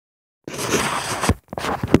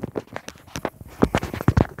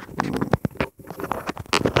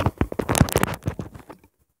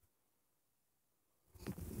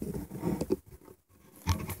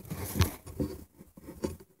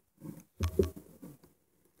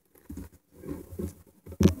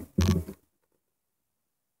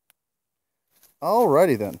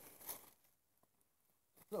Alrighty then.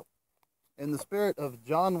 So, in the spirit of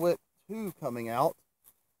John Wick 2 coming out,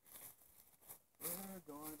 we're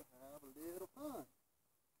going to have a little fun.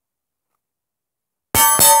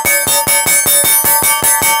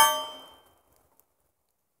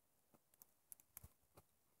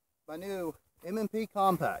 My new M&P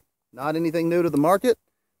compact. Not anything new to the market.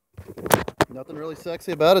 Nothing really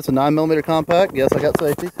sexy about it. It's a 9mm compact. Yes, I got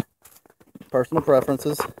safeties. Personal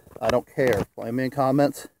preferences. I don't care. Blame me in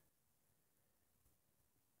comments.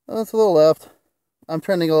 Oh, it's a little left. I'm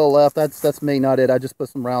trending a little left. That's me, not it. I just put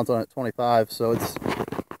some rounds on it, 25, so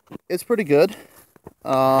it's pretty good.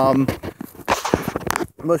 I'm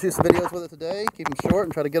gonna shoot some videos with it today. Keep them short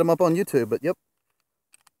and try to get them up on YouTube. But yep,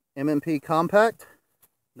 M&P compact,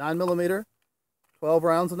 9mm, 12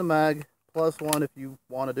 rounds in the mag, plus one if you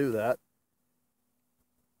want to do that.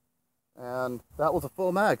 And that was a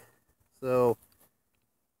full mag. So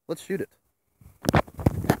let's shoot it.